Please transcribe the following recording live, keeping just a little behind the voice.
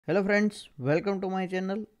Hello friends, welcome to my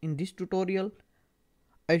channel. In this tutorial,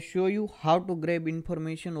 I show you how to grab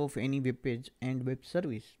information of any web page and web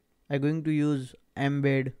service. I'm going to use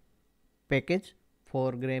Embed package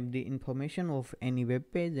for grab the information of any web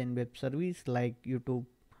page and web service like YouTube,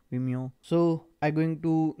 Vimeo. So I'm going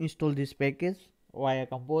to install this package via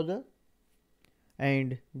Composer,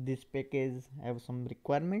 and this package have some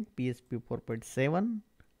requirement PHP 4.7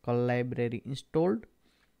 call library installed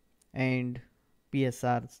and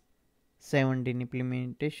PSR 17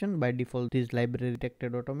 implementation. By default this library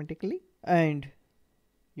detected automatically, and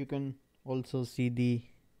you can also see the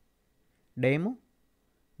demo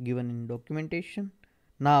given in documentation.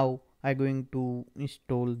 Now I'm going to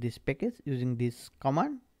install this package using this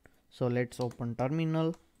command. So let's open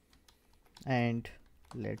terminal and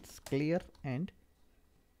let's clear and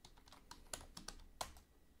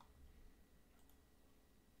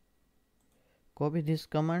copy this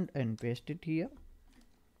command and paste it here.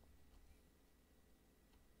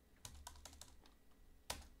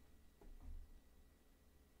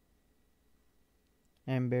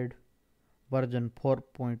 Embed version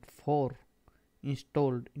 4.4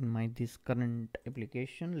 installed in my this current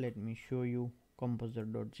application. Let me show you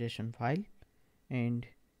composer.json file, and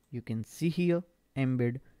you can see here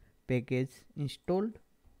embed package installed.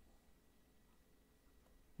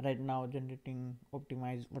 Right now generating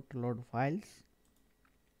optimized autoload files,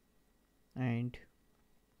 and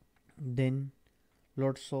then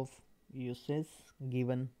lots of uses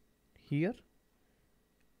given here.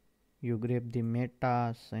 You grab the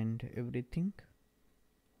metas and everything.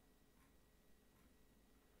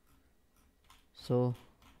 So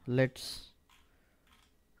let's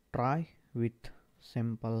try with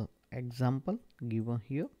simple example given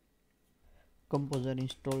here. Composer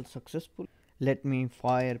installed successful. Let me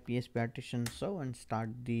fire PHP artisan serve and start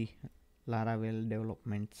the Laravel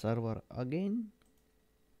development server again,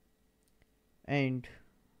 and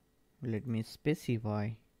let me specify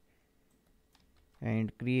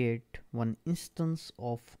and create one instance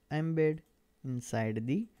of embed inside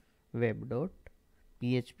the web.php.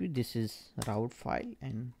 This is route file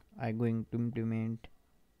and I'm going to implement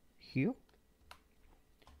here.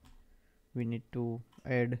 We need to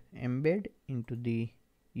add embed into the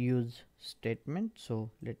use statement.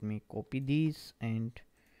 So let me copy these and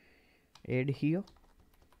add here,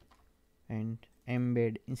 and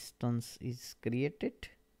embed instance is created.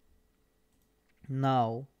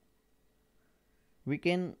 Now we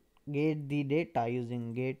can get the data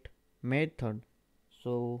using get method.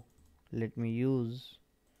 So let me use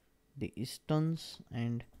the instance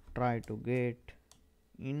and try to get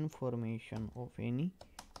information of any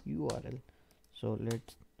URL. So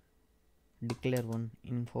let's declare one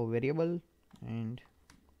info variable and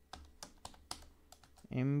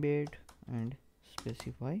embed and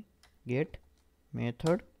specify get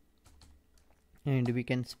method, and we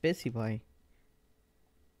can specify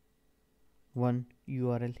one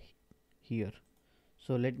URL here.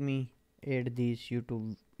 So let me add this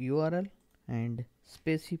YouTube URL and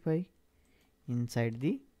specify inside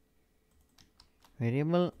the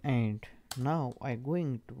variable, and now I'm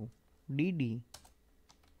going to dd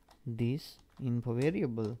this info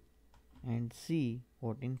variable and see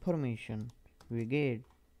what information we get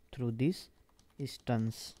through this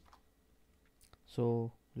instance.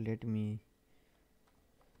 So let me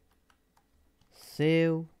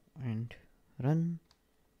save and run.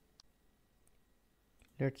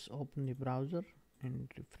 Let's open the browser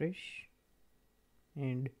and refresh,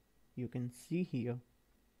 and you can see here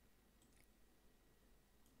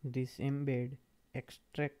this embed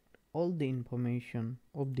extract all the information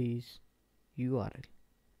of this URL.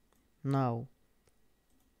 Now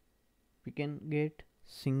we can get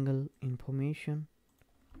single information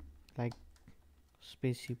like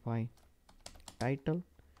specify title,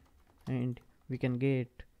 and we can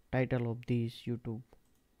get title of this YouTube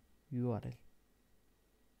URL.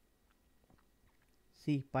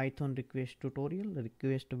 See Python request tutorial,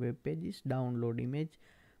 request web pages, download image,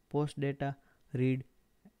 post data, read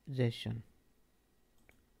JSON.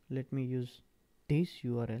 Let me use this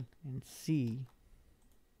URL and see.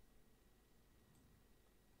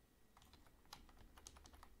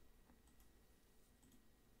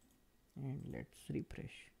 And let's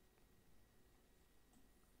refresh.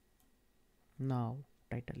 Now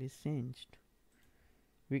title is changed.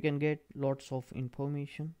 We can get lots of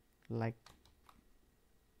information like,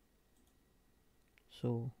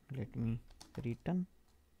 so let me return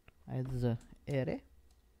as a array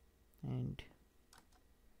and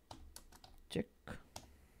check.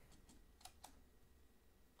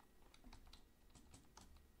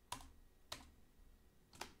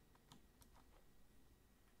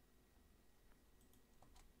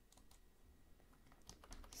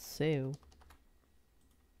 save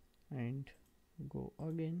and go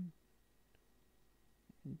again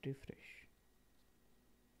and refresh.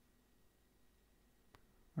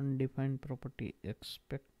 Undefined property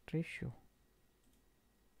aspect ratio.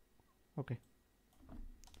 Okay,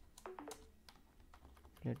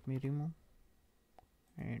 let me remove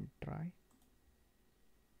and try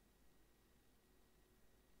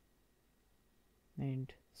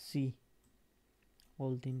and see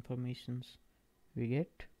all the informations we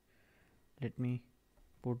get. Let me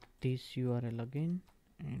put this URL again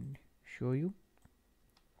and show you.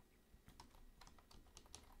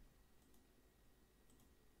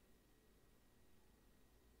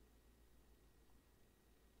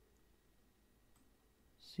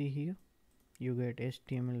 See here, you get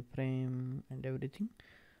HTML frame and everything,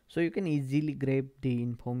 so you can easily grab the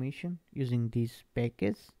information using this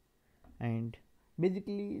package. And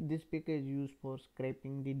basically this package is used for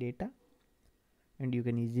scraping the data, and you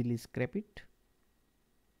can easily scrape it.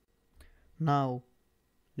 Now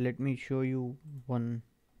let me show you one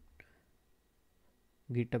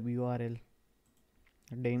GitHub URL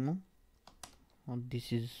demo.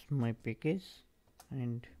 This is my package,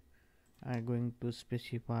 and I'm going to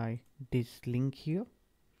specify this link here.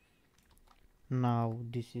 Now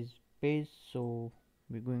this is page, so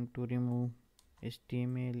we're going to remove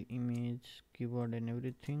HTML, image, keyword and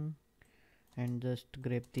everything, and just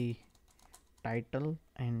grab the title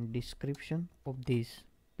and description of this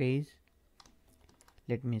page.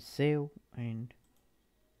 Let me save and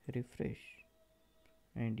refresh,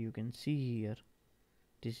 and you can see here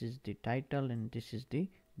this is the title and this is the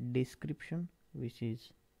description which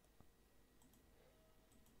is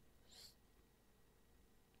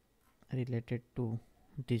related to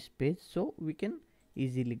this page. So we can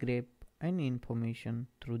easily grab any information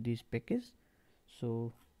through this package.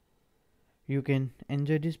 So you can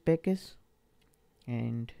enjoy this package,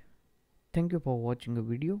 and thank you for watching the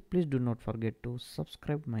video. Please do not forget to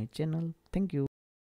subscribe my channel. Thank you.